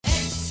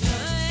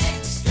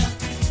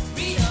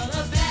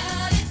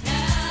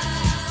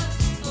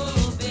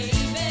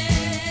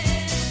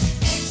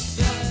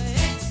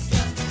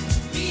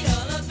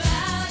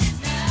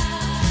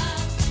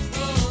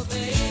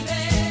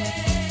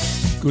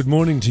Good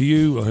morning to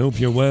you. I hope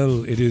you're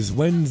well. It is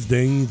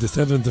Wednesday, the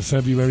 7th of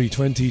February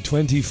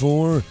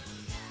 2024.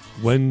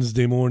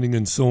 Wednesday morning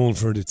in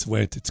Salford. It's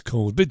wet, it's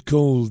cold. Bit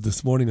cold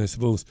this morning, I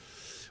suppose.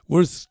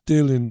 We're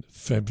still in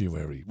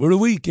February. We're a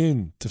week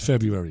in to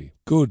February.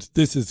 Good.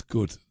 This is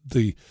good.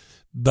 The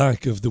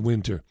back of the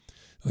winter,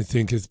 I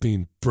think, has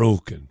been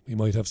broken. We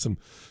might have some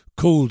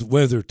cold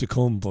weather to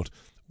come, but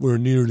we're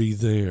nearly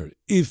there.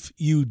 If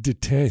you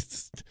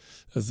detest,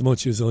 as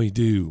much as I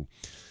do,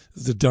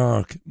 the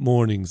dark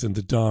mornings and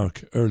the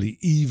dark early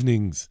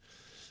evenings,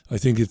 I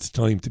think it's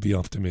time to be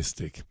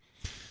optimistic.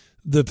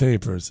 The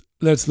papers.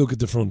 Let's look at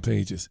the front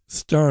pages.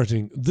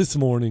 Starting this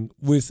morning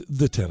with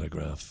the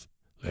Telegraph.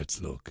 Let's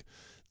look.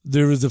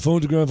 There is a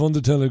photograph on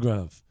the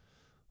Telegraph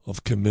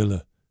of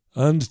Camilla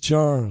and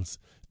Charles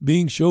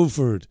being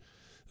chauffeured.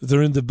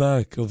 They're in the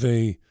back of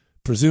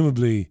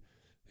presumably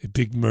a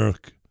big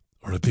Merc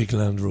or a big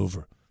Land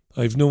Rover.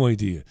 I've no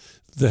idea.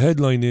 The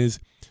headline is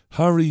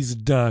Harry's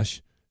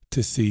Dash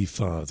to see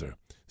father.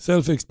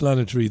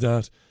 Self-explanatory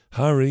that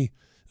Harry,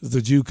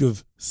 the Duke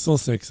of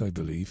Sussex, I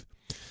believe,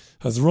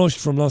 has rushed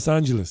from Los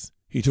Angeles.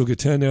 He took a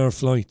 10-hour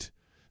flight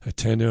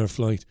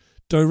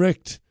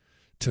direct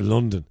to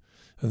London,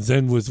 and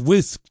then was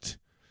whisked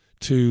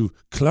to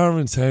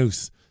Clarence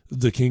House,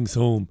 the King's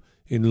home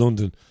in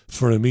London,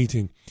 for a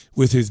meeting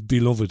with his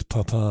beloved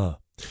papa,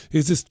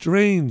 his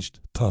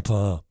estranged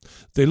papa.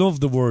 They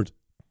love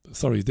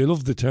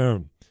the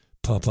term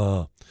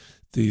papa,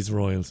 these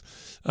royals.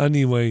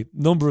 Anyway,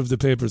 number of the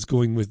papers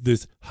going with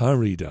this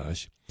Harry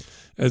Dash,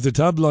 as the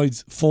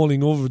tabloids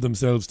falling over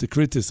themselves to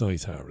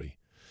criticise Harry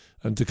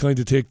and to kind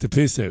of take the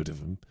piss out of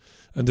him.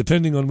 And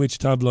depending on which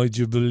tabloid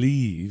you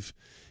believe,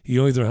 he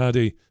either had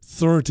a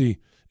 30,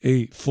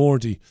 a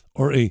 40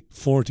 or a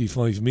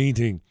 45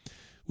 meeting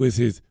with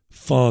his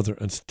father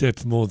and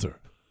stepmother.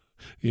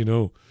 You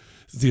know,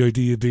 the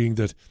idea being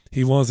that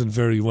he wasn't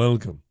very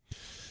welcome.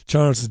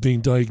 Charles has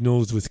been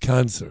diagnosed with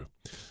cancer,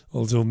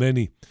 although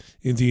many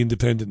in the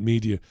independent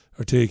media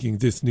are taking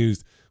this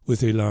news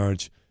with a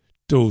large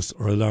dose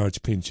or a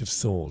large pinch of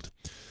salt.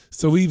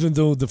 So even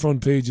though the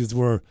front pages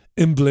were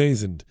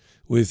emblazoned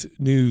with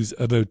news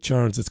about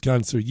Charles's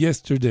cancer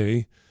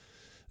yesterday,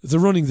 they're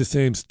running the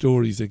same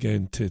stories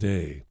again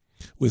today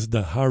with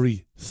the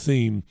Harry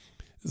theme.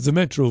 The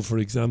Metro, for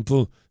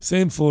example,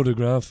 same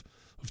photograph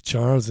of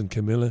Charles and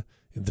Camilla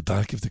in the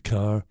back of the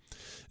car.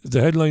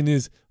 The headline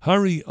is,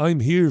 Harry, I'm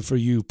here for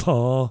you,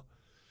 Pa.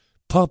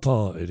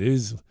 Papa it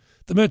is.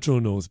 The Metro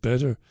knows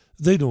better.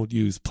 They don't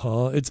use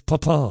Pa, it's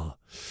Papa.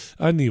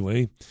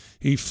 Anyway,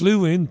 he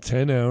flew in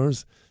 10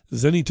 hours.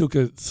 Then he took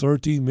a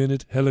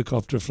 30-minute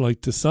helicopter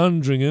flight to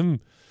Sandringham.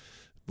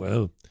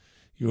 Well,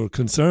 your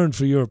concern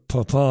for your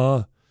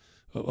papa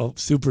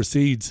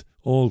supersedes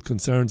all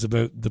concerns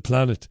about the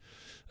planet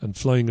and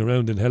flying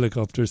around in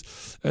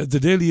helicopters. The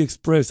Daily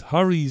Express,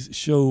 Harry's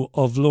show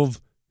of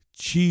love,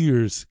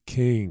 cheers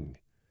King.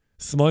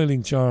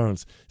 Smiling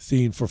Charles,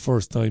 seen for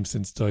first time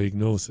since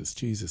diagnosis.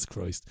 Jesus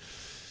Christ.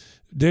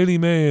 Daily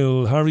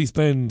Mail, Harry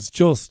spends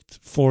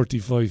just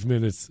 45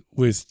 minutes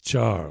with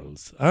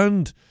Charles.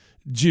 And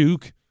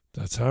Duke,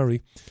 that's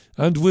Harry,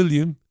 and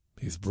William,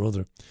 his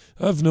brother,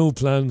 have no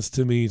plans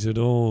to meet at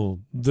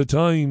all. The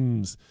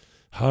Times,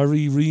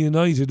 Harry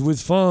reunited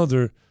with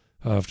father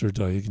after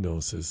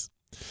diagnosis.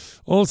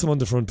 Also on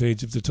the front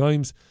page of the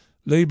Times,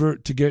 Labour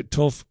to get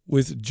tough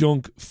with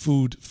junk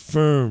food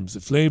firms.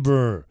 If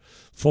Labour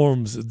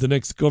forms the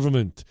next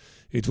government,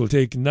 it will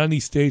take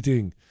nanny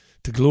stating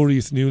to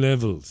glorious new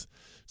levels.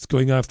 It's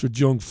going after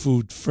junk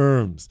food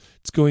firms.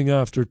 It's going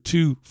after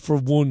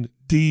 2-for-1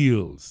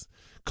 deals.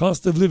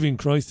 Cost of living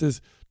crisis,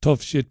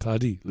 tough shit,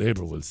 Paddy,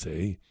 Labour will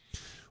say.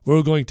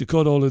 We're going to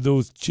cut all of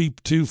those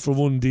cheap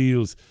 2-for-1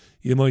 deals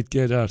you might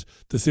get at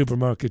the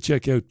supermarket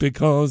checkout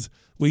because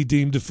we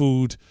deem the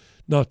food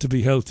not to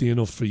be healthy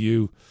enough for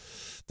you.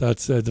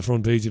 That's the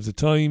front page of the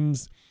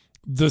Times.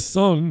 The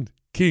Sun,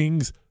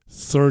 King's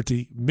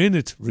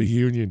 30-minute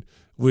reunion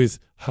with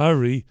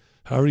Harry.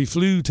 Harry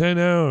flew 10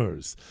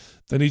 hours.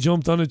 Then he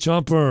jumped on a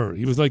chopper.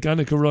 He was like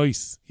Annika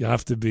Rice. You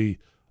have to be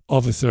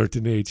of a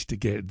certain age to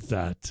get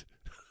that.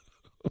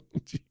 Oh,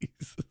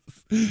 Jesus.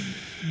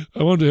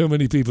 I wonder how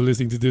many people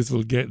listening to this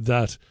will get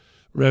that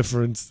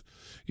reference.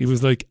 He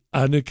was like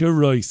Annika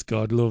Rice,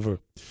 God love her.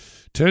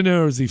 10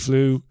 hours he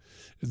flew.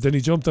 Then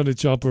he jumped on a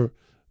chopper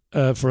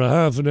for a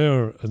half an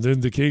hour. And then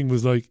the King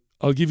was like,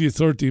 I'll give you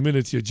 30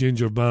 minutes, you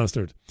ginger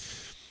bastard.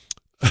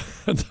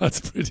 And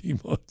that's pretty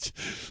much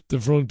the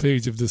front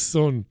page of The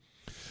Sun.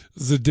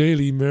 The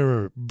Daily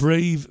Mirror,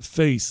 brave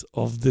face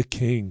of the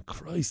King.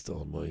 Christ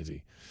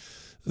almighty.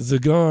 The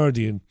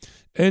Guardian,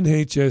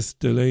 NHS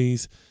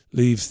delays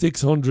leave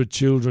 600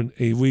 children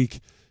a week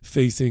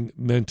facing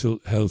mental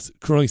health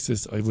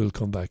crisis. I will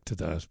come back to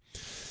that.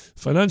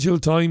 Financial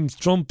Times,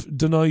 Trump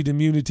denied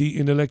immunity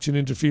in election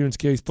interference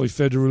case by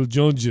federal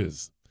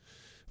judges.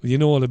 Well, you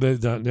know all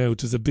about that now.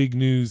 It was a big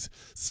news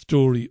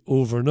story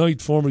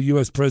overnight. Former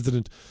US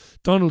President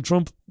Donald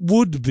Trump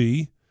would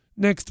be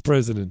next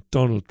President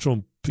Donald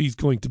Trump. He's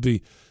going to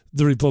be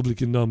the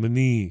Republican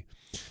nominee.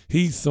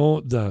 He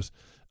thought that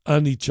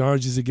any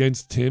charges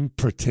against him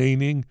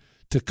pertaining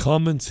to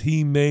comments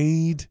he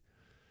made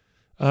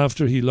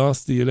after he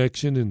lost the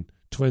election in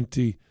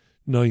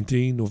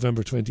 2019,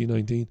 November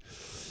 2019.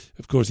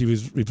 Of course, he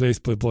was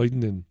replaced by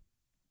Biden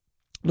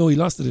no, he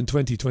lost it in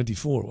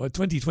 2024.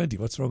 2020,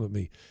 what's wrong with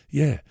me?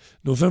 Yeah,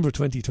 November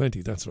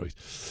 2020, that's right.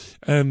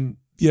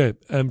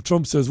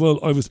 Trump says, well,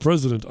 I was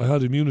president, I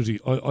had immunity,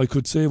 I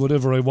could say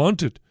whatever I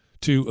wanted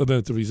to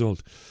about the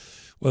result.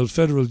 Well,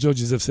 federal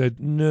judges have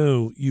said,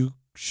 no, you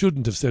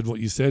shouldn't have said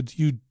what you said.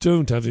 You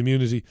don't have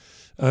immunity,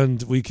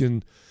 and we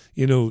can,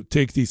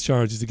 take these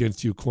charges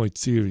against you quite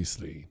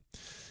seriously.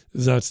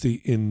 That's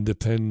the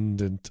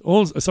Independent.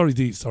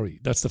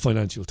 That's the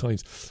Financial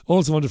Times.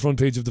 Also on the front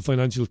page of the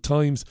Financial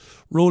Times,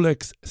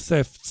 Rolex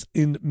thefts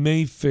in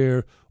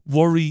Mayfair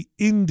worry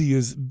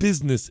India's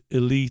business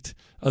elite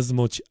as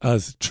much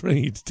as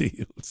trade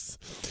deals.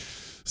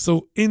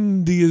 So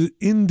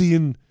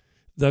Indian,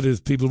 that is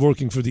people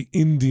working for the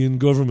Indian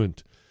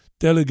government,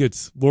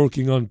 delegates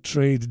working on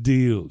trade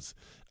deals,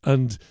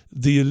 and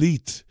the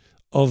elite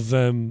of,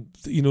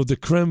 the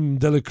creme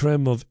de la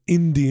creme of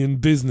Indian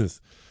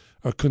business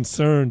are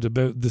concerned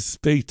about the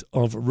spate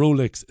of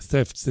Rolex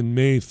thefts in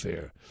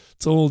Mayfair.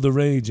 It's all the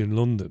rage in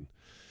London.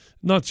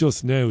 Not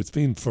just now, it's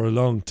been for a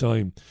long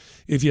time.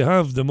 If you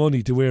have the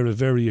money to wear a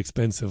very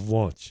expensive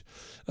watch,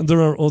 and there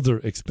are other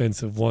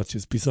expensive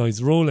watches besides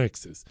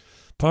Rolexes,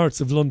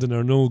 parts of London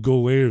are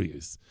no-go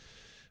areas.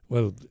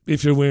 Well,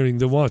 if you're wearing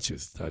the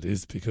watches, that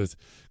is, because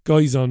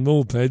guys on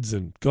mopeds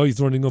and guys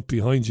running up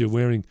behind you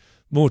wearing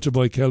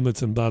motorbike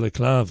helmets and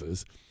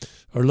balaclavas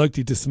are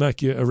likely to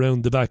smack you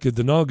around the back of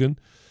the noggin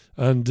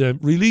and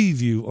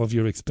relieve you of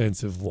your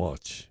expensive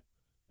watch.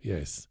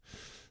 Yes,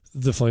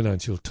 the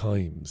Financial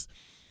Times.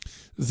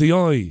 The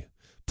Eye.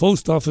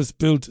 Post Office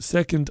built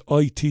second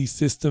IT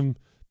system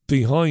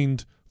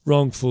behind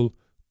wrongful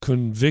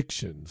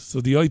convictions. So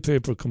the Eye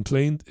paper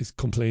claims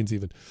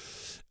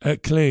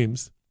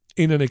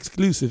in an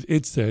exclusive,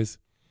 it says,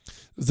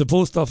 the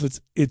Post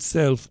Office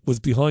itself was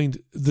behind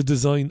the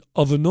design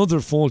of another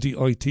faulty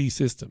IT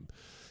system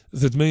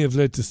that may have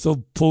led to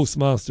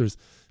sub-postmasters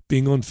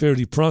being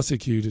unfairly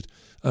prosecuted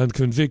and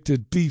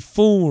convicted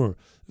before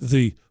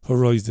the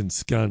Horizon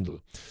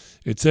scandal.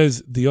 It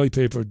says the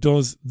iPaper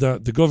does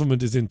that the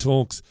government is in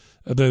talks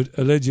about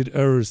alleged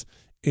errors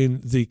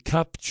in the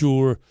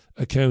Capture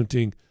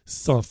accounting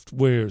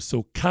software.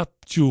 So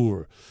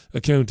Capture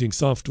accounting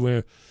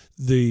software,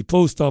 the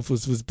Post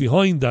Office was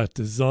behind that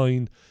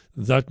design.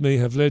 That may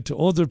have led to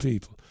other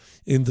people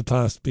in the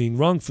past being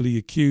wrongfully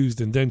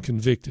accused and then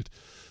convicted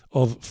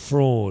of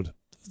fraud.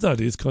 That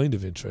is kind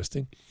of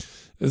interesting.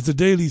 As the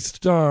Daily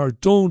Star,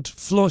 don't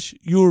flush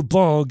your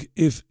bog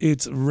if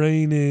it's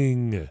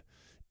raining,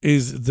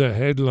 is the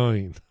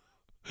headline.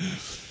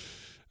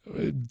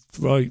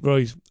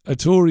 Right. A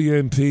Tory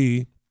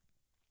MP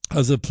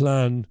has a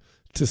plan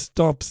to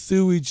stop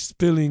sewage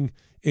spilling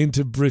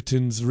into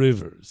Britain's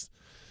rivers.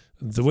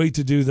 The way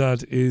to do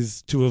that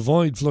is to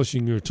avoid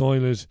flushing your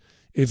toilet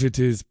if it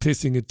is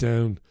pissing it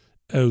down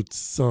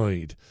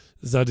outside.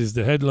 That is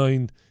the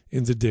headline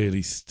in the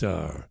Daily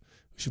Star.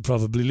 Should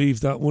probably leave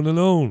that one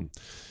alone.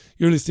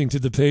 You're listening to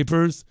The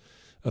Papers,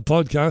 a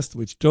podcast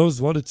which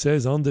does what it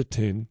says on the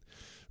tin,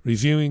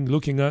 reviewing,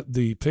 looking at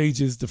the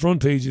pages, the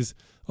front pages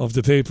of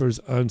the papers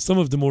and some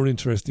of the more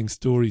interesting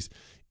stories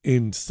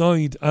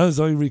inside as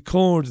I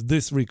record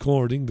this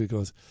recording,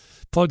 because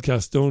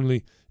podcast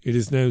only, it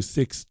is now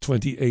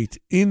 6:28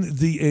 in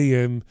the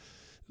AM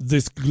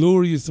this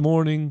glorious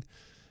morning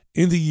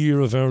in the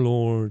year of our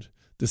Lord,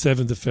 the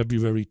 7th of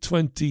February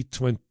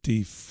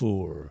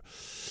 2024.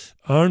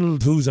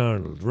 Arnold, who's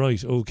Arnold?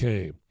 Right,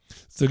 okay.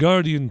 The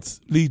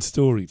Guardian's lead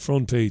story,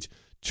 front page,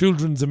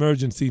 children's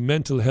emergency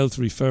mental health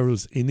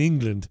referrals in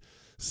England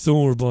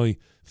soar by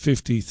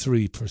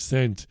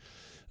 53%.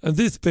 And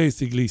this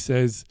basically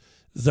says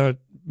that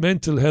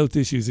mental health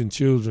issues in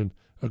children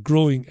are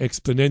growing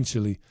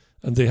exponentially,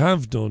 and they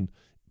have done,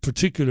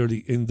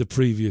 particularly in the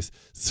previous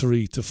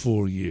 3 to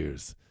 4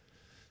 years.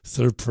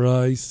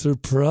 Surprise,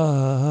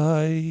 surprise.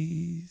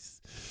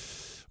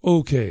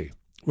 Okay.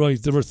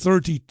 Right, there were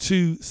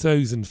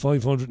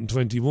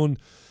 32,521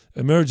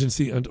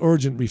 emergency and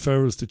urgent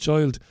referrals to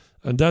child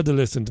and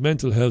adolescent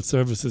mental health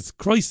services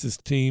crisis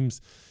teams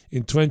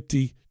in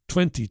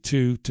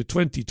 2022 to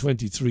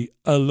 2023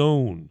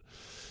 alone.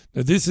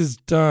 Now, this is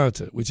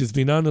data which has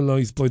been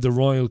analysed by the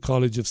Royal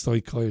College of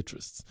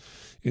Psychiatrists.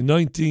 In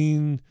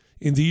the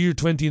year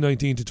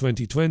 2019 to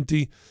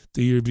 2020,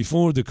 the year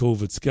before the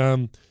COVID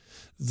scam,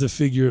 the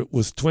figure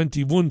was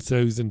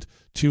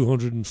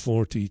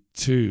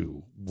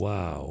 21,242.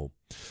 Wow.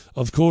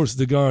 Of course,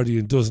 The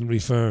Guardian doesn't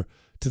refer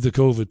to the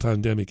COVID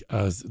pandemic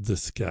as the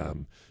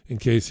scam. In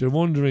case you're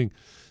wondering,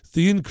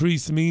 the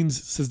increase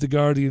means, says The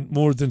Guardian,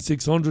 more than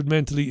 600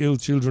 mentally ill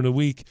children a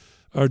week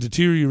are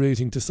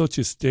deteriorating to such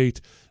a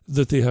state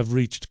that they have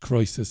reached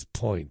crisis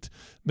point.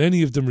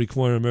 Many of them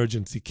require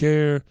emergency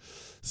care,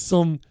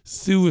 some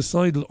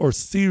suicidal or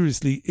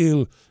seriously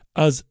ill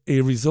as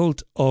a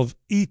result of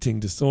eating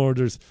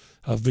disorders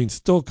have been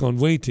stuck on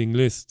waiting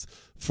lists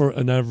for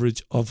an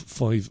average of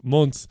 5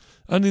 months,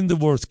 and in the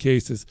worst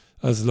cases,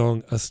 as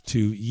long as 2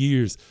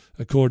 years,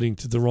 according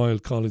to the Royal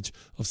College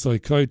of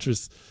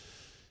Psychiatrists.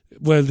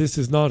 Well, this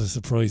is not a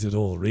surprise at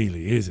all,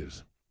 really, is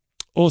it?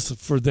 Us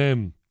for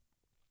them.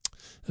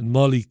 And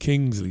Molly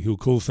Kingsley, who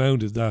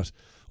co-founded that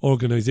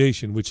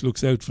organisation which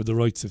looks out for the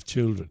rights of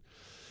children.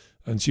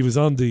 And she was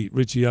on the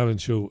Richie Allen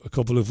show a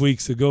couple of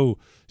weeks ago.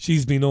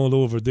 She's been all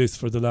over this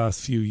for the last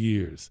few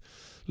years.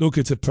 Look,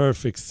 it's a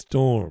perfect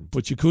storm.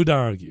 But you could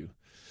argue,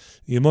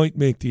 you might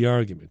make the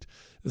argument,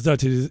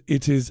 that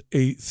it is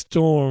a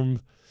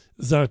storm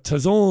that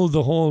has all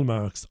the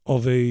hallmarks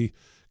of a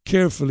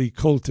carefully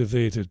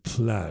cultivated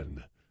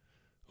plan.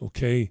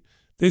 Okay?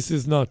 This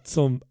is not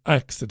some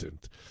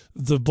accident,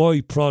 the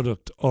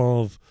byproduct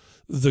of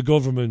the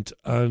government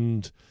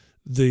and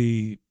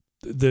the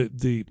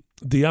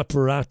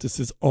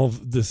apparatuses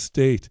of the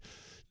state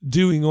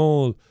doing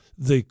all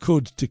they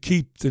could to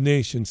keep the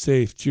nation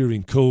safe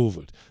during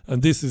COVID.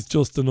 And this is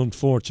just an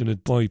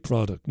unfortunate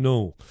byproduct.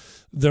 No,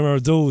 there are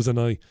those, and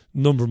I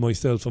number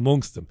myself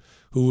amongst them,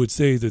 who would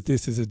say that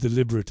this is a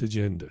deliberate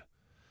agenda.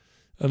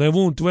 And I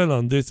won't dwell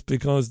on this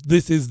because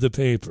this is the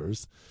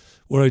papers,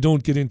 where I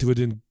don't get into it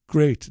in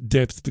great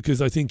depth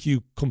because I think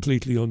you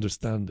completely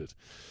understand it.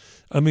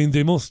 I mean,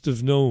 they must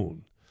have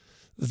known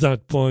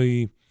that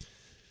by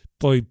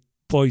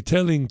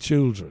telling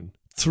children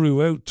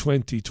throughout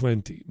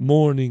 2020,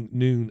 morning,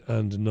 noon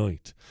and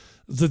night,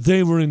 that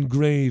they were in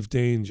grave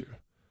danger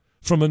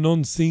from an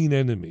unseen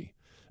enemy,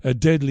 a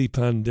deadly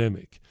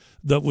pandemic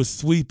that was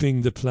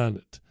sweeping the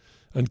planet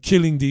and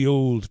killing the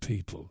old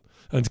people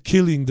and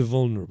killing the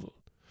vulnerable.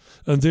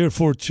 And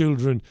therefore,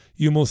 children,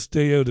 you must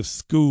stay out of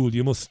school,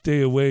 you must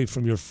stay away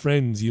from your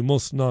friends, you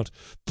must not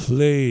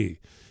play,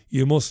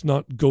 you must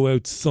not go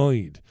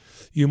outside,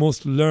 you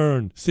must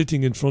learn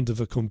sitting in front of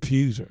a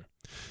computer.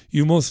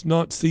 You must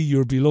not see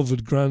your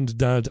beloved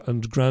granddad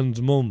and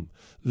grandmum,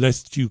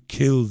 lest you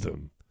kill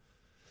them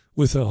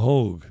with a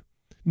hug.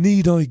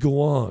 Need I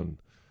go on?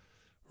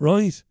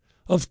 Right?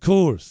 Of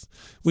course.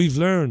 We've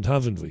learned,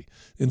 haven't we,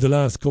 in the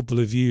last couple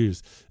of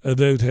years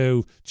about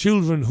how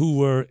children who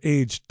were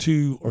aged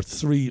 2 or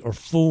 3 or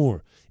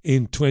 4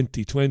 in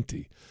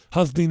 2020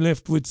 have been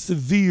left with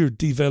severe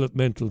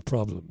developmental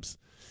problems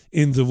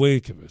in the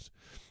wake of it,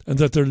 and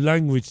that their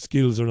language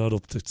skills are not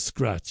up to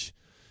scratch.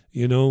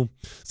 You know,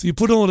 so you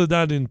put all of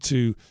that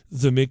into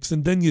the mix,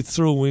 and then you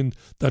throw in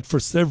that for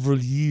several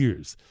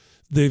years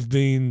they've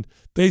been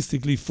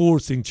basically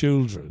forcing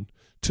children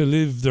to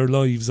live their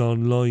lives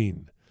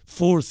online,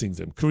 forcing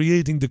them,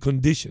 creating the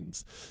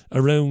conditions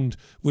around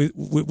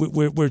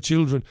where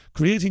children,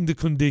 creating the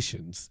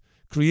conditions,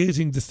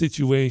 creating the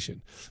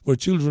situation where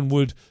children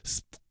would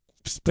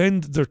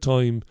spend their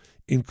time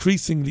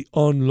increasingly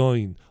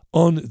online,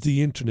 on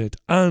the internet,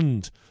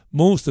 and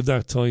most of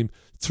that time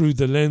through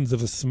the lens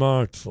of a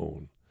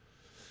smartphone,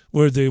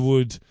 where they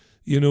would,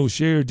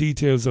 share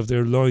details of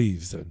their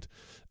lives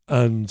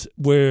and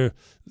where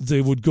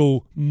they would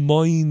go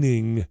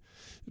mining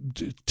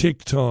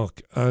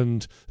TikTok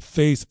and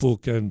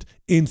Facebook and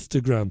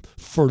Instagram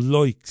for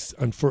likes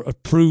and for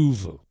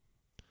approval.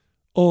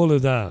 All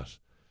of that.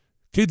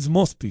 Kids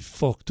must be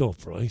fucked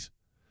up, right?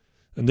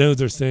 And now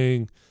they're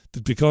saying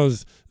that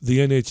because the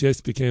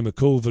NHS became a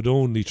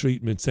COVID-only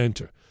treatment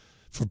centre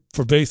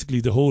for basically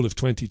the whole of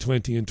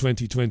 2020 and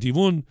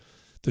 2021,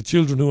 the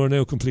children who are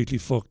now completely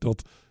fucked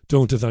up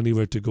don't have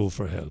anywhere to go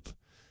for help.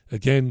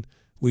 Again,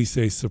 we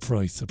say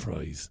surprise,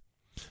 surprise.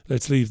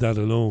 Let's leave that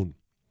alone.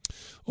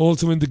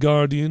 Also in The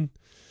Guardian,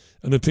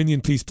 an opinion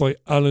piece by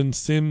Alan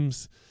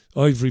Sims.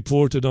 I've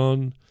reported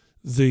on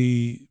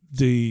the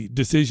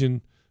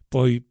decision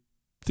by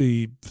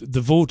the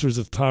voters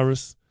of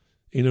Paris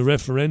in a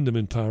referendum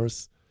in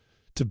Paris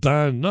to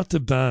not to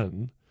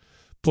ban,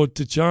 but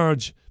to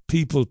charge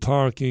people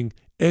parking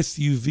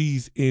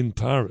SUVs in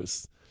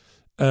Paris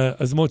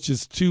as much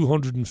as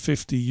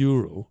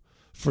 €250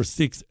 for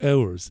 6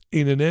 hours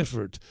in an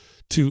effort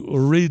to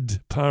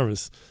rid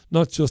Paris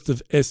not just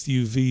of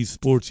SUVs,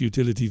 sports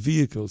utility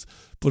vehicles,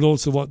 but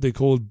also what they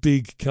call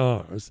big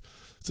cars.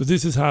 So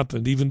this has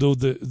happened even though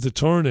the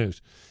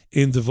turnout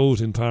in the vote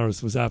in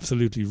Paris was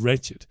absolutely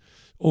wretched.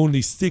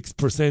 Only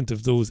 6%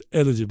 of those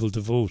eligible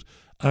to vote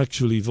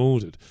actually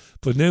voted.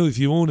 But now if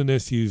you own an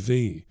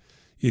SUV,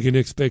 you can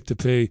expect to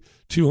pay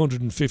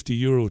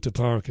 €250 to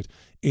park it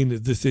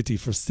in the city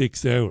for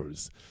 6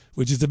 hours,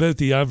 which is about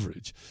the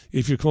average.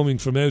 If you're coming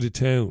from out of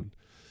town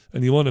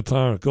and you want to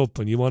park up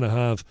and you want to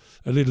have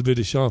a little bit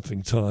of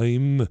shopping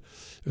time,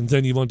 and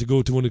then you want to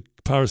go to one of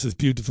Paris's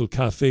beautiful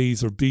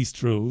cafes or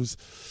bistros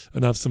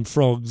and have some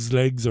frog's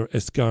legs or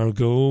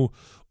escargot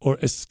or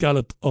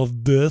escallop of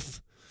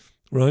bœuf,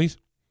 right?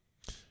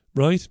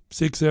 Right?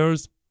 6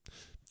 hours.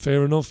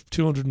 Fair enough.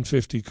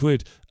 250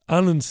 quid.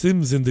 Alan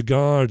Sims in The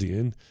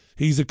Guardian,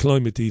 he's a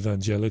climate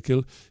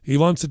evangelical. He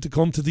wants it to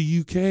come to the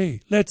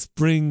UK. Let's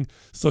bring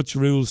such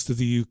rules to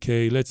the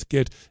UK. Let's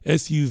get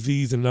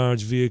SUVs and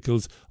large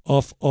vehicles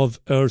off of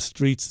our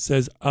streets,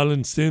 says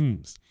Alan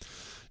Sims.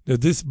 Now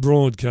this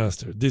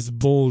broadcaster, this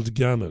bold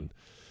gammon,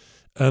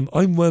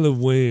 I'm well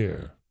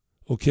aware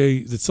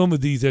okay, that some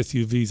of these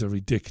SUVs are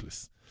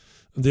ridiculous.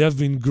 And they have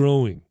been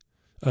growing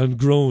and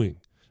growing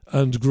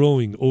and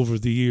growing over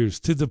the years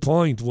to the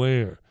point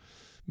where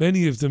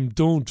many of them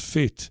don't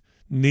fit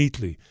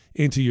neatly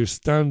into your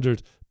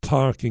standard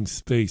parking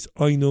space.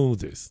 I know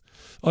this.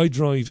 I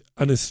drive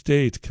an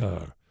estate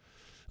car.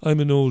 I'm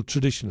an old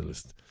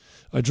traditionalist.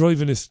 I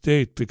drive an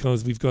estate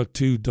because we've got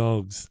 2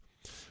 dogs.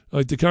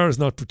 The car is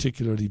not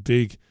particularly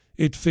big.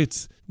 It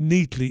fits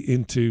neatly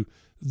into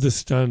the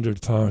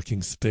standard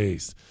parking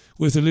space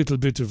with a little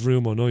bit of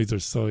room on either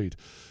side.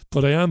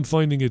 But I am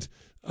finding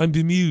I'm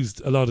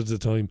bemused a lot of the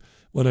time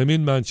when I'm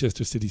in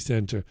Manchester city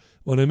centre,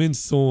 when I'm in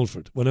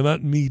Salford, when I'm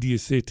at Media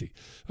City.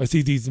 I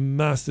see these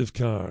massive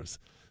cars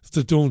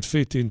that don't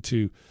fit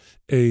into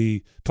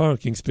a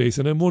parking space,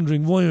 and I'm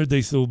wondering, why are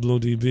they so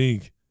bloody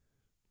big?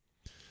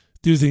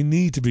 Do they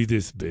need to be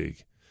this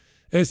big?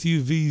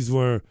 SUVs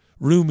were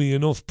roomy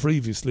enough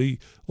previously.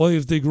 Why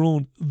have they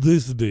grown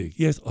this big?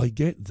 Yes, I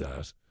get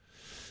that.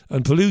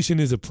 And pollution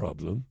is a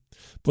problem,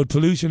 but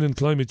pollution and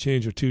climate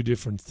change are 2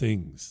 different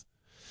things.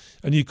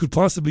 And you could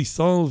possibly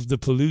solve the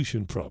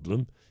pollution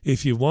problem,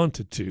 if you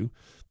wanted to,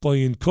 by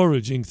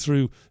encouraging,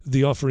 through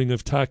the offering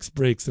of tax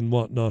breaks and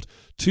whatnot,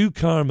 to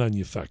car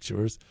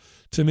manufacturers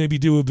to maybe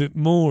do a bit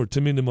more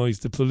to minimise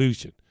the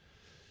pollution,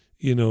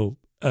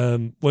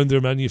 when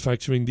they're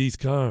manufacturing these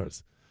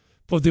cars.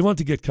 But they want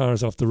to get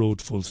cars off the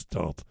road full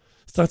stop.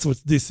 So that's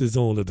what this is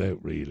all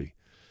about, really.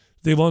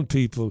 They want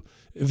people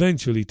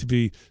eventually to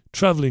be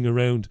travelling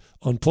around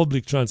on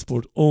public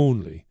transport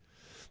only,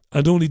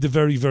 and only the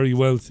very, very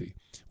wealthy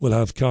will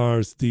have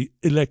cars, the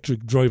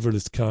electric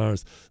driverless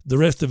cars. The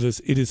rest of us,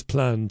 it is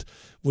planned,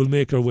 will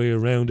make our way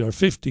around our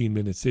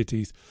 15-minute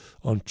cities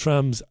on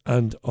trams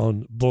and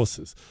on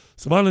buses.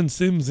 So Alan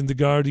Sims in The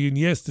Guardian,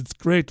 yes, it's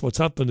great what's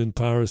happened in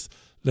Paris.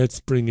 Let's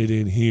bring it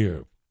in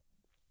here.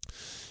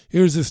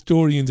 Here's a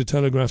story in the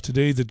Telegraph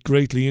today that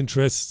greatly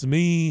interests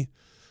me.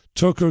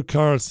 Tucker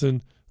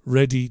Carlson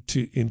ready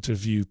to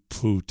interview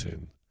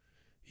Putin.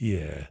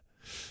 Yeah.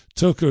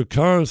 Tucker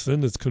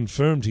Carlson has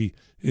confirmed he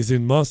is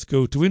in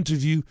Moscow to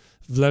interview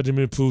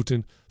Vladimir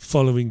Putin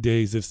following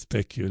days of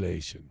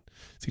speculation.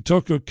 See,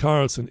 Tucker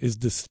Carlson is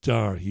the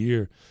star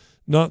here,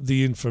 not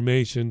the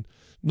information,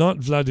 not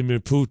Vladimir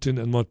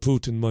Putin and what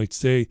Putin might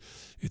say.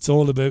 It's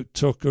all about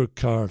Tucker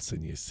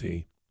Carlson, you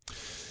see.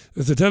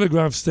 As the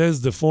Telegraph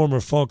says, the former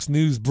Fox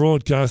News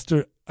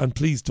broadcaster, and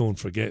please don't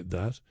forget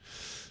that,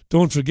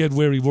 don't forget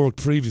where he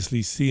worked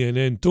previously,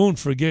 CNN. Don't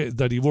forget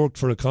that he worked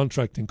for a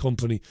contracting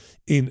company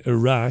in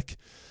Iraq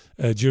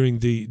during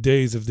the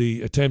days of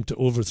the attempt to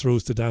overthrow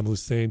Saddam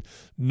Hussein.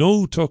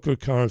 Know Tucker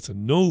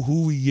Carlson. Know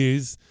who he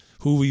is,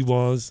 who he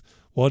was,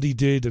 what he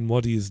did and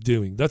what he is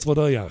doing. That's what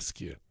I ask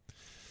you.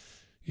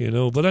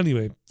 But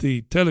anyway,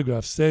 the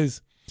Telegraph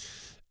says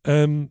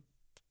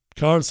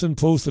Carlson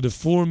posted a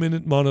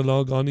 4-minute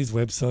monologue on his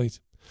website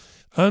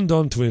and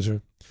on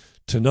Twitter.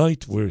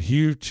 Tonight we're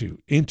here to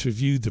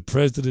interview the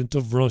president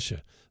of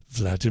Russia,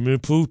 Vladimir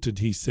Putin,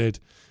 he said.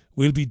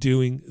 We'll be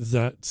doing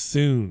that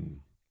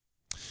soon.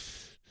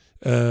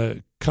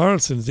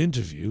 Carlson's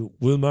interview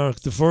will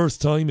mark the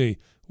first time a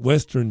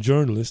Western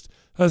journalist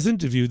has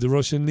interviewed the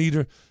Russian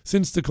leader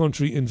since the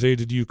country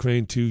invaded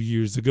Ukraine 2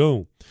 years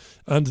ago,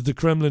 and the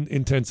Kremlin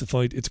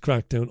intensified its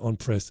crackdown on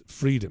press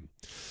freedom.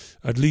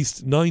 At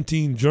least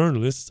 19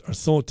 journalists are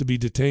thought to be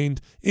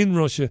detained in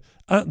Russia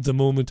at the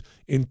moment,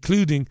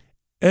 including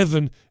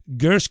Evan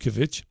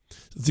Gershkovich,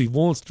 the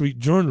Wall Street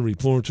Journal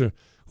reporter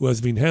who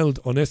has been held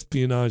on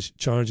espionage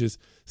charges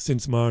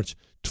since March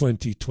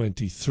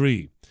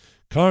 2023.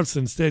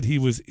 Carlson said he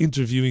was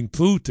interviewing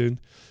Putin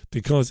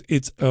because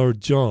it's our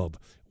job.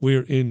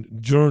 We're in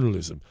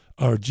journalism.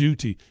 Our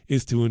duty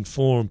is to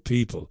inform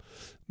people.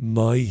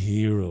 My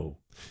hero.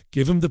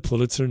 Give him the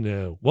Pulitzer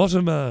now. What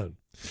a man.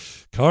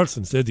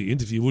 Carlson said the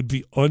interview would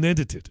be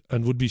unedited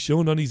and would be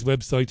shown on his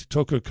website,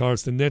 Tucker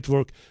Carlson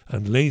Network,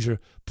 and later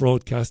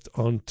broadcast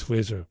on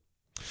Twitter.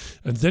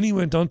 And then he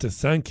went on to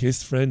thank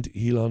his friend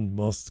Elon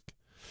Musk,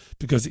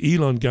 because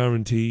Elon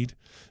guaranteed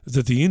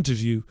that the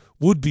interview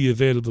would be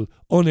available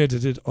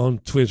unedited on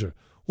Twitter.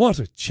 What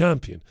a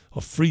champion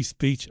of free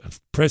speech and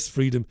press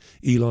freedom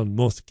Elon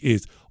Musk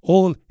is.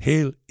 All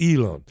hail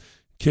Elon.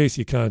 In case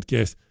you can't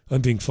guess,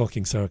 I'm being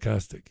fucking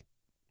sarcastic.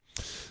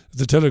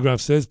 The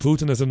Telegraph says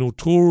Putin has a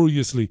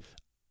notoriously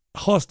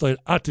hostile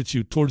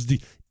attitude towards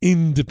the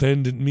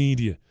independent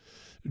media.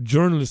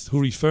 Journalists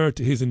who refer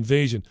to his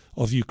invasion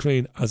of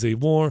Ukraine as a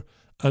war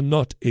and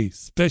not a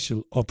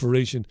special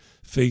operation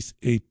face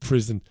a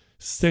prison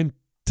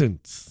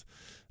sentence.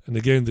 And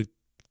again, the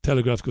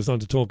Telegraph goes on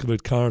to talk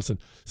about Carlson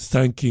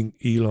thanking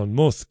Elon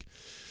Musk.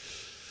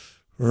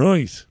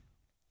 Right.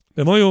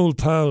 Now, my old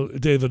pal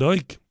David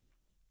Icke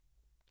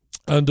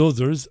and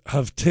others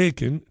have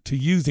taken to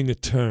using a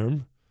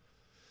term.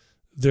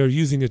 They're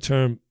using a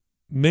term,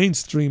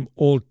 mainstream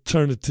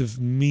alternative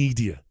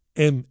media,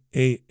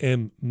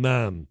 M-A-M,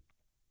 MAM.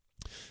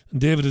 And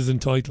David is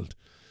entitled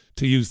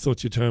to use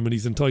such a term, and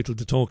he's entitled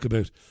to talk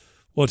about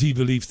what he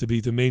believes to be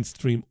the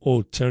mainstream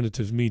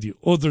alternative media.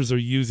 Others are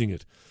using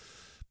it.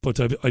 but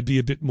I'd be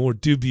a bit more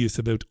dubious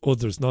about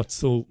others, not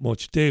so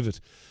much David.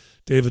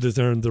 David has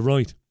earned the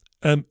right.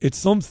 It's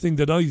something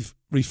that I've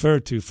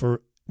referred to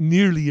for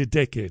nearly a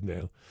decade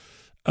now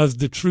as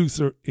the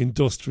truther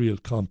industrial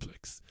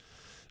complex.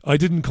 I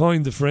didn't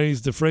coin the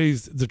phrase. The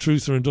phrase the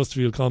truther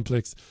industrial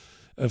complex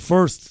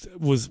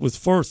was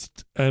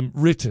first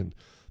written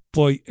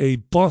by a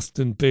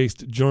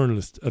Boston-based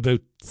journalist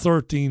about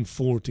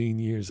 14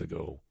 years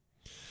ago.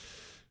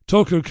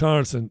 Tucker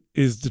Carlson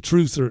is the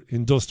truther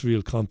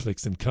industrial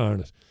complex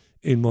incarnate,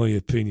 in my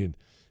opinion.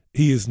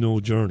 He is no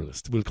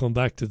journalist. We'll come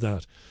back to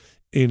that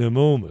in a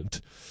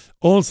moment.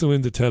 Also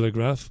in the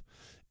Telegraph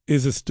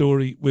is a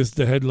story with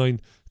the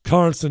headline,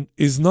 Carlson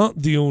is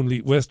not the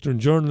only Western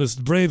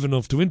journalist brave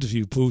enough to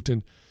interview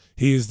Putin.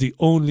 He is the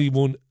only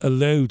one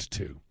allowed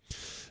to.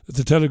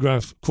 The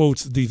Telegraph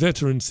quotes the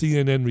veteran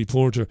CNN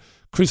reporter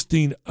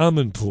Christine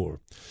Amanpour.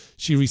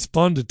 She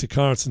responded to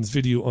Carlson's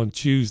video on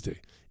Tuesday.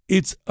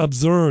 It's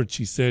absurd,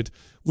 she said.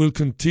 We'll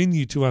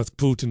continue to ask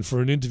Putin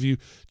for an interview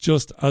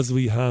just as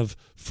we have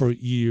for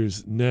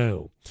years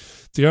now.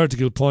 The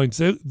article points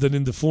out that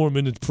in the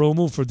 4-minute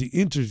promo for the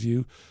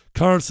interview,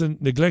 Carlson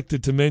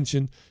neglected to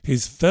mention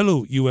his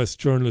fellow US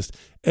journalist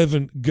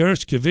Evan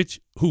Gershkovich,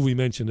 who we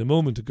mentioned a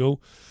moment ago,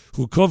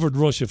 who covered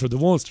Russia for the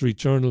Wall Street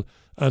Journal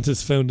and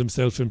has found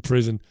himself in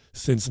prison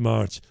since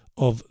March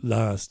of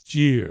last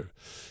year.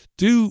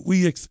 Do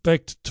we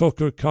expect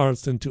Tucker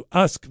Carlson to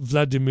ask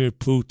Vladimir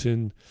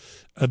Putin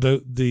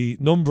about the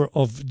number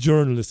of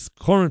journalists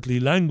currently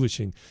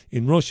languishing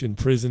in Russian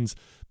prisons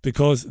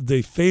because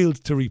they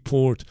failed to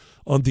report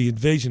on the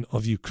invasion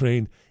of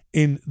Ukraine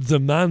in the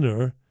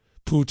manner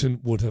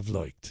Putin would have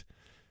liked?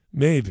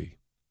 Maybe.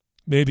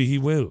 Maybe he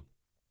will.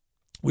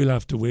 We'll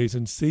have to wait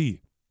and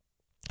see.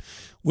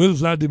 Will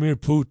Vladimir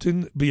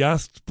Putin be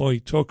asked by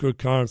Tucker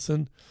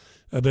Carlson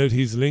about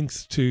his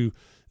links to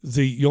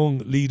the Young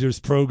Leaders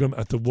Programme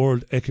at the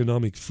World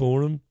Economic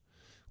Forum?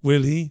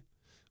 Will he?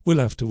 We'll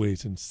have to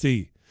wait and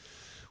see.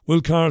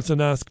 Will Carlson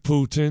ask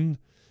Putin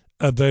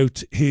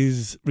about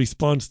his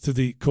response to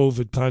the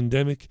COVID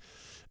pandemic?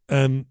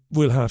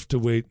 We'll have to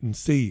wait and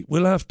see.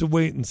 We'll have to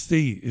wait and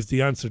see is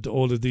the answer to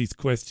all of these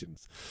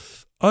questions.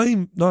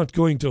 I'm not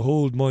going to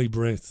hold my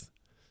breath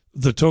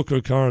that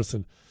Tucker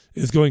Carlson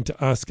is going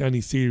to ask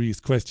any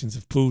serious questions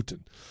of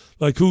Putin.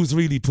 Like, who's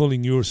really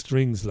pulling your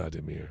strings,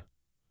 Vladimir?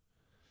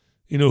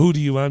 You know, who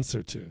do you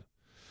answer to?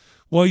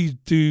 Why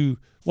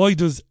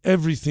does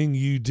everything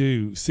you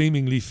do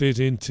seemingly fit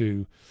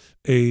into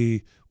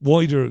a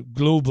wider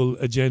global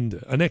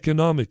agenda, an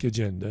economic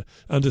agenda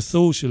and a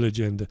social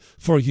agenda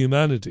for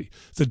humanity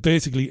that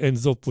basically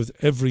ends up with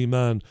every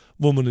man,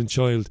 woman and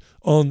child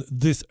on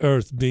this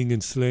earth being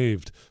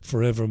enslaved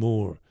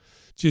forevermore?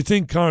 Do you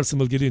think Carlson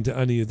will get into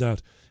any of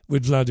that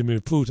with Vladimir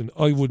Putin?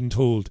 I wouldn't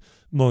hold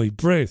my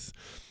breath.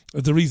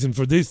 The reason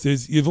for this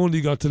is you've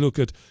only got to look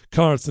at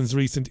Carlson's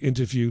recent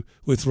interview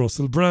with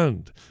Russell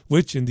Brand,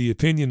 which, in the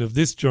opinion of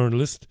this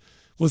journalist,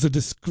 was a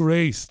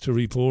disgrace to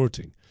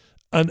reporting.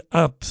 An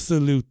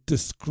absolute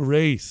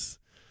disgrace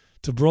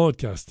to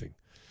broadcasting.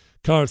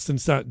 Carlson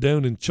sat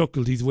down and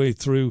chuckled his way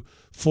through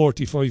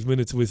 45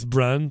 minutes with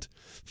Brand.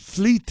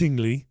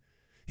 Fleetingly,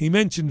 he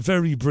mentioned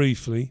very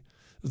briefly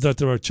that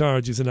there are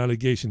charges and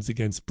allegations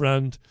against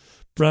Brand.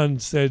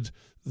 Brand said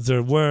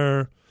there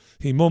were.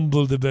 He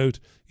mumbled about,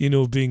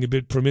 being a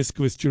bit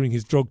promiscuous during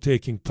his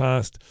drug-taking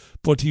past,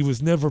 but he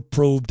was never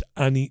probed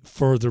any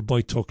further by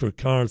Tucker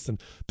Carlson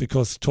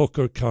because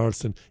Tucker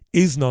Carlson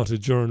is not a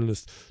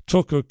journalist.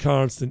 Tucker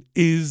Carlson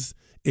is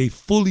a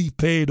fully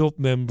paid-up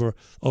member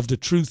of the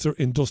truther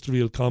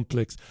industrial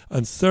complex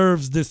and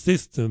serves the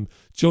system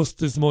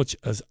just as much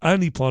as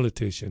any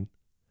politician,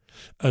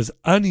 as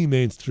any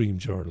mainstream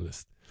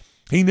journalist.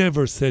 He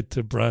never said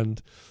to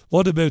Brand,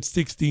 what about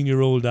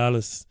 16-year-old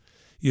Alice?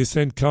 You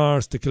sent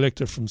cars to collect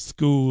her from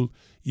school.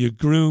 You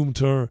groomed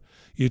her.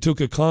 You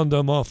took a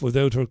condom off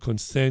without her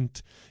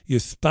consent. You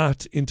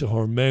spat into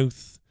her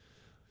mouth.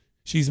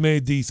 She's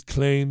made these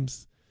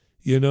claims,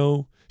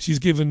 She's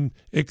given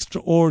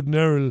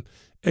extraordinarily,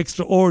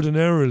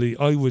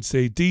 I would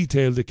say,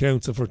 detailed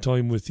accounts of her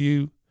time with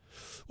you.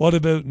 What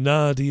about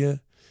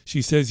Nadia?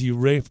 She says you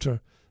raped her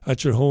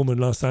at your home in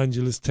Los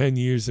Angeles 10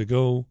 years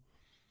ago.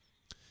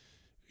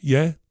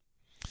 Yeah.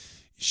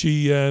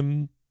 She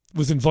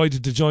was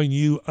invited to join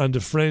you and a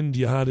friend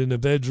you had in a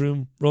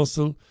bedroom,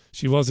 Russell.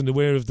 She wasn't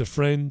aware of the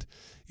friend.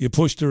 You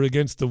pushed her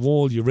against the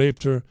wall. You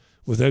raped her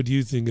without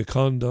using a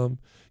condom.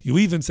 You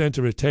even sent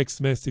her a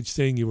text message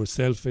saying you were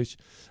selfish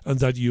and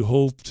that you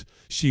hoped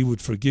she would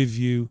forgive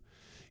you.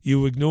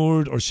 She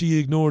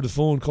ignored a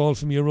phone call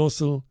from you,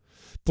 Russell.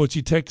 But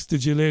she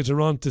texted you later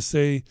on to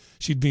say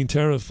she'd been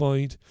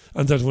terrified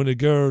and that when a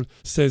girl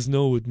says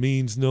no, it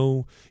means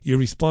no. You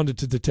responded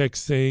to the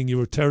text saying you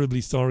were terribly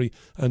sorry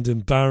and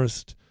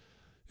embarrassed.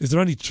 Is there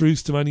any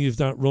truth to any of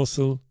that,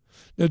 Russell?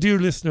 Now, dear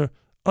listener,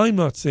 I'm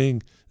not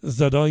saying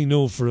that I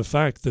know for a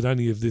fact that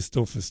any of this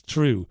stuff is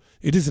true.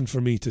 It isn't for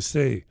me to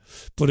say,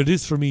 but it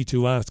is for me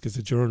to ask as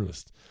a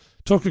journalist.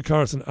 Tucker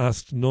Carlson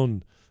asked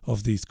none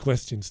of these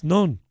questions.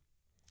 None.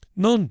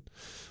 None.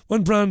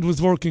 When Brand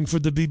was working for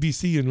the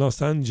BBC in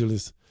Los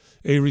Angeles,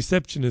 a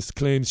receptionist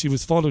claimed she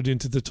was followed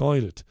into the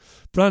toilet.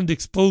 Brand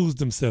exposed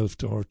himself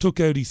to her, took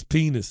out his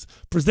penis,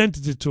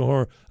 presented it to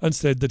her and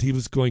said that he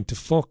was going to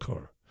fuck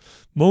her.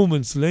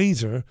 Moments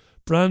later,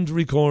 Brand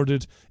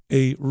recorded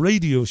a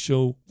radio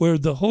show where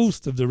the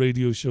host of the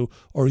radio show,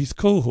 or his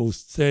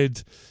co-host,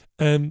 said,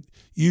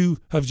 you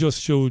have just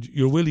showed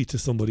your willy to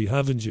somebody,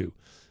 haven't you?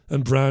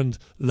 And Brand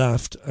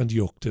laughed and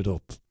yucked it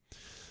up.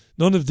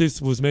 None of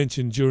this was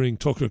mentioned during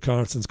Tucker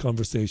Carlson's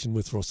conversation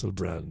with Russell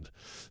Brand.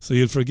 So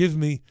you'll forgive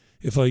me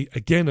if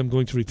I'm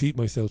going to repeat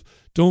myself.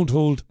 Don't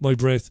hold my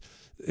breath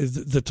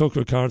that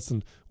Tucker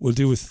Carlson will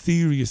do a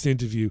serious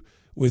interview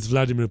with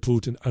Vladimir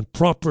Putin and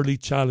properly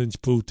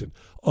challenge Putin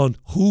on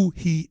who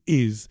he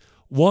is,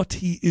 what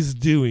he is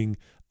doing,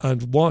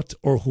 and what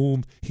or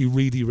whom he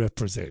really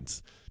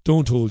represents.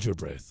 Don't hold your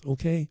breath,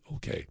 okay?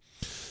 Okay.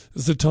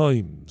 The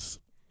Times.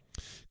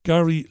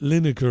 Gary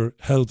Lineker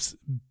helps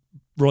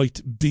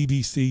write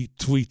BBC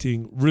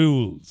tweeting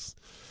rules.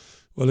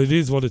 Well, it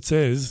is what it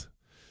says.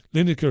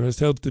 Lineker has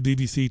helped the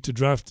BBC to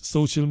draft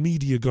social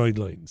media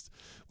guidelines,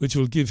 which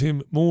will give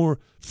him more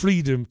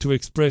freedom to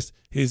express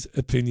his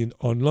opinion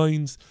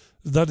online.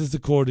 That is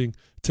according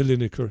to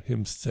Lineker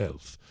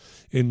himself.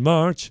 In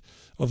March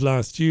of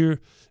last year,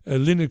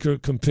 Lineker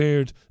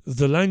compared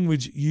the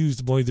language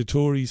used by the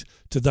Tories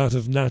to that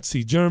of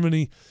Nazi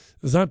Germany.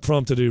 That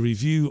prompted a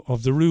review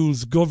of the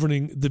rules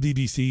governing the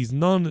BBC's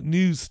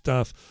non-news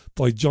staff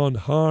by John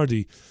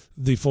Hardy,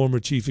 the former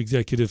chief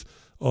executive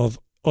of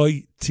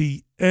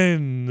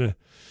ITN.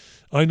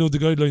 I know the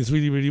guidelines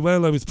really, really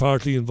well. I was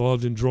partly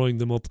involved in drawing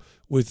them up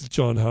with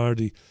John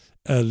Hardy.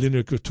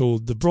 Lineker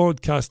told the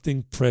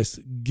Broadcasting Press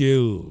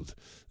Guild.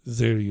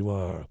 There you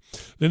are.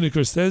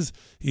 Lineker says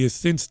he has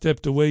since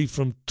stepped away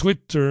from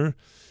Twitter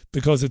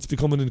because it's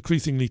become an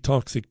increasingly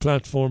toxic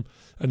platform,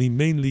 and he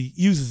mainly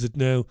uses it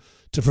now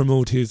to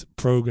promote his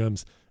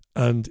programmes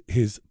and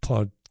his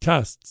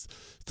podcasts.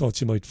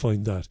 Thought you might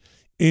find that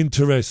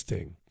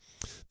interesting.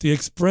 The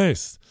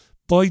Express.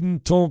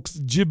 Biden talks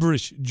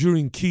gibberish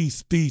during key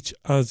speech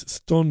as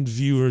stunned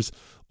viewers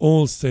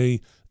all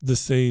say the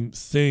same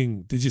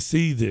thing. Did you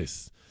see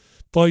this?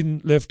 Biden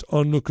left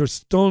onlookers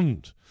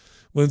stunned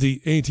when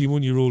the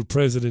 81-year-old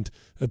president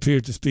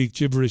appeared to speak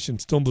gibberish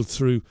and stumbled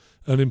through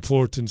an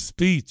important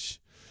speech.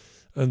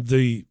 And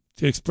the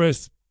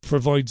Express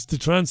provides the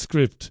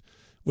transcript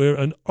where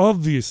an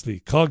obviously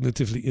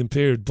cognitively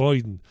impaired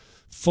Biden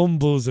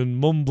fumbles and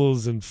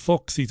mumbles and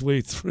fucks his way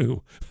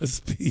through a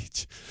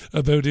speech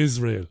about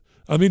Israel.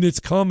 I mean, it's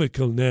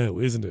comical now,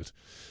 isn't it?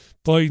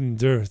 Biden,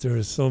 there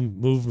is some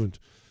movement,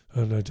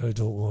 and I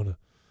don't want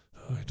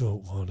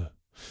to.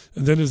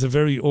 And then there's a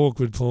very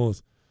awkward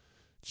pause.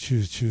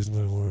 Choose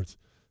my words.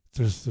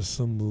 There's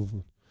some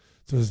movement.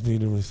 There's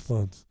been a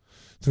response.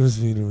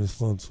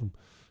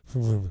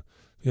 From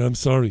yeah, I'm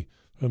sorry.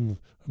 I'm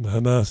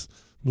Hamas.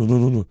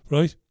 No.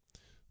 Right?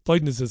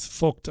 Biden is as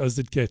fucked as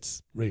it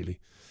gets, really.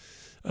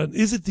 And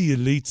is it the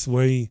elite's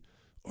way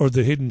or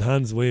the hidden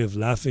hands' way of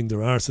laughing their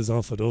arses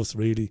off at us,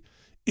 really?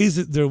 Is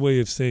it their way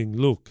of saying,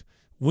 look,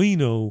 we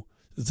know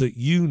that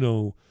you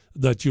know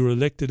that your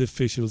elected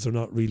officials are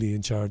not really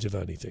in charge of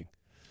anything.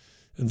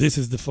 And this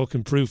is the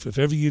fucking proof, if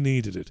ever you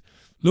needed it.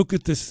 Look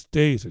at the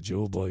state of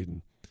Joe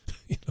Biden.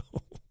 You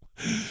know.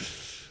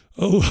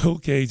 Oh,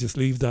 okay, just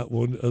leave that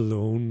one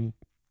alone.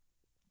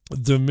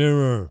 The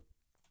Mirror.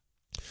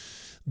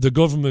 The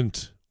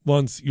government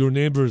wants your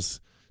neighbours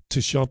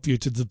to shop you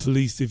to the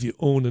police if you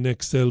own an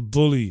XL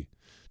bully.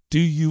 Do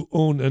you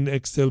own an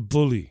XL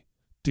bully,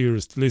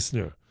 dearest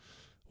listener?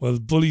 Well,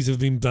 bullies have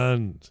been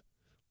banned.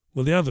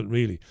 Well, they haven't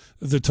really.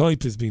 The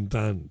type has been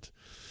banned.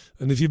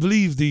 And if you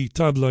believe the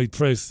tabloid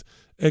press,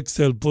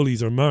 XL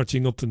bullies are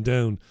marching up and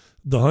down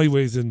the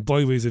highways and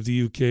byways of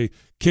the UK,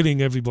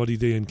 killing everybody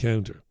they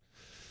encounter.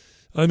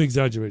 I'm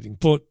exaggerating,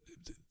 but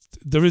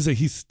there is a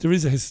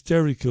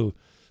hysterical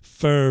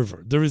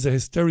fervour. There is a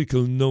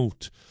hysterical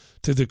note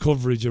to the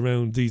coverage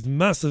around these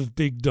massive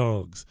big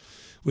dogs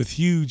with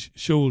huge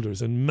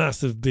shoulders and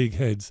massive big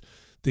heads,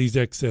 these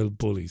XL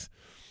bullies.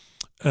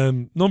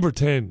 Number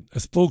 10, a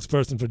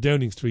spokesperson for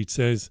Downing Street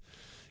says,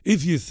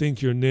 if you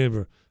think your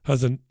neighbour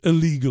has an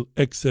illegal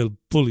XL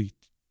bully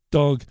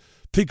dog,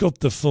 pick up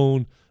the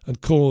phone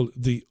and call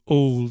the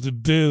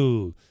old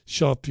Bill.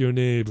 Shop your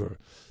neighbour.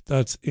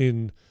 That's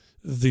in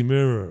the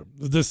Mirror.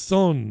 The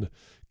Sun,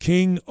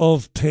 King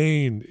of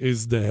Pain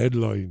is the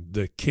headline.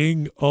 The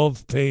King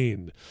of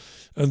Pain.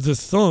 And the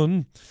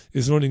Sun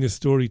is running a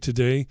story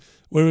today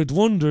where it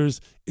wonders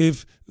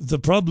if the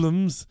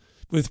problems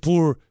with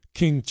poor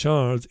King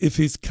Charles, if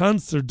his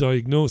cancer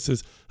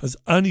diagnosis has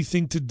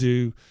anything to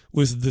do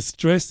with the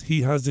stress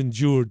he has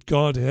endured,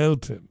 God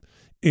help him,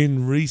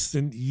 in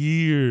recent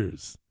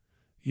years.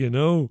 You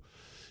know,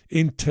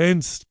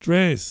 intense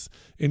stress,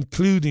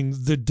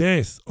 including the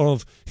death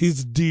of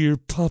his dear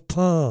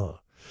papa,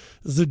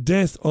 the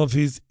death of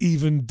his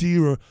even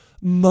dearer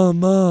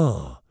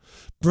mama,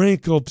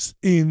 breakups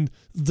in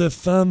the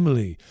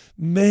family.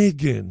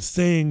 Meghan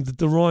saying that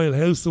the royal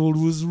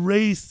household was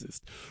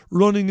racist,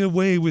 running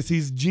away with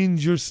his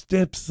ginger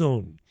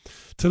stepson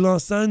to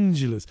Los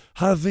Angeles,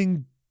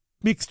 having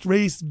mixed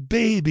race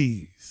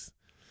babies,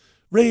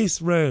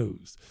 race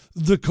rows,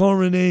 the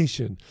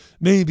coronation.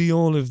 Maybe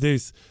all of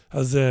this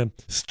has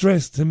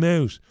stressed him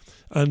out,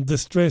 and the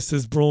stress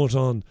has brought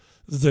on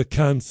the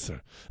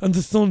cancer. And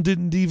the Sun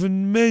didn't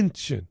even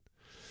mention,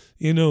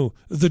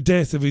 the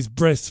death of his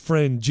best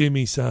friend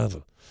Jimmy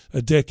Savile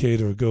a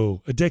decade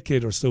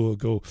or so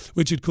ago,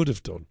 which it could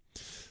have done.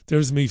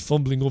 There's me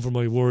fumbling over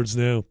my words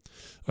now,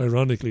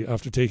 ironically,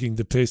 after taking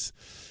the piss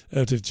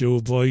out of Joe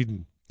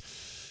Biden.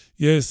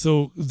 Yeah,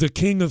 so the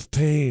king of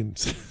pain,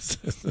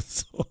 says the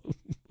Sun.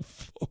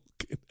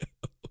 Fucking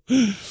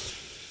hell.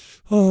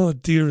 Oh,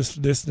 dearest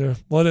listener,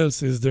 what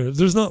else is there?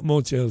 There's not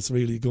much else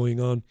really going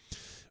on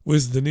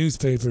with the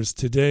newspapers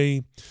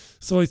today.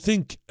 So I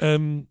think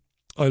the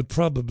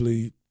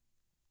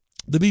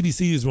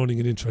BBC is running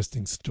an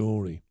interesting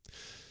story.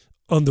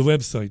 On the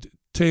website,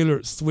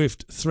 Taylor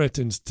Swift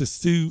threatens to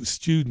sue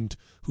student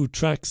who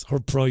tracks her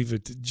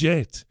private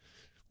jet.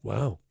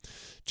 Wow.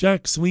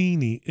 Jack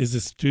Sweeney is a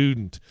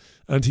student,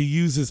 and he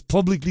uses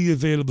publicly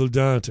available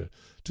data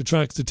to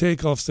track the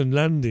takeoffs and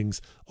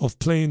landings of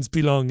planes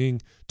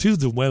belonging to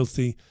the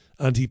wealthy,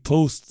 and he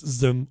posts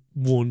them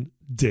one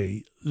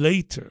day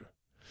later.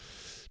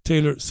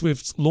 Taylor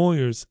Swift's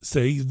lawyers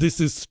say this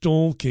is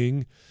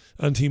stalking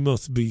and he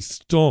must be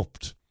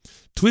stopped.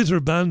 Twitter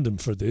banned him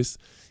for this.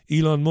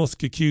 Elon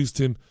Musk accused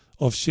him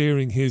of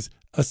sharing his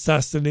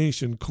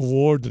assassination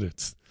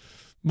coordinates.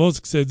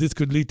 Musk said this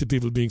could lead to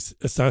people being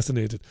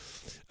assassinated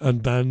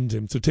and banned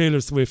him. So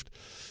Taylor Swift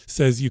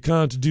says, you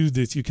can't do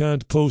this. You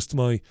can't post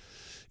my,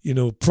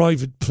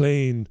 private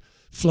plane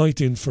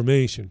flight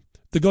information.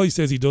 The guy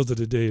says he does it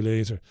a day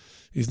later.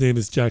 His name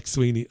is Jack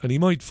Sweeney, and he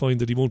might find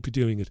that he won't be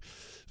doing it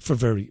for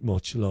very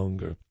much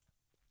longer.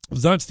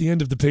 That's the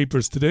end of the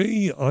papers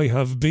today. I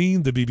have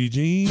been the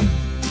BBG.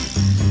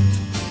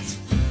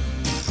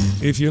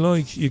 If you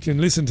like, you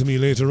can listen to me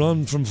later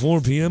on from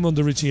 4 p.m. on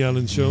The Richie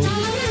Allen Show.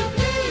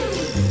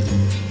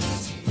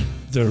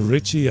 The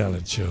Richie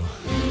Allen Show.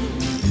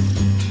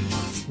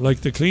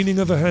 Like the cleaning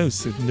of a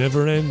house, it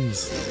never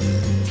ends.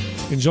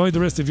 Enjoy the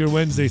rest of your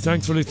Wednesday.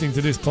 Thanks for listening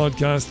to this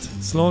podcast.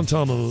 Slán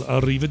tamil,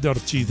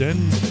 arrivederci then.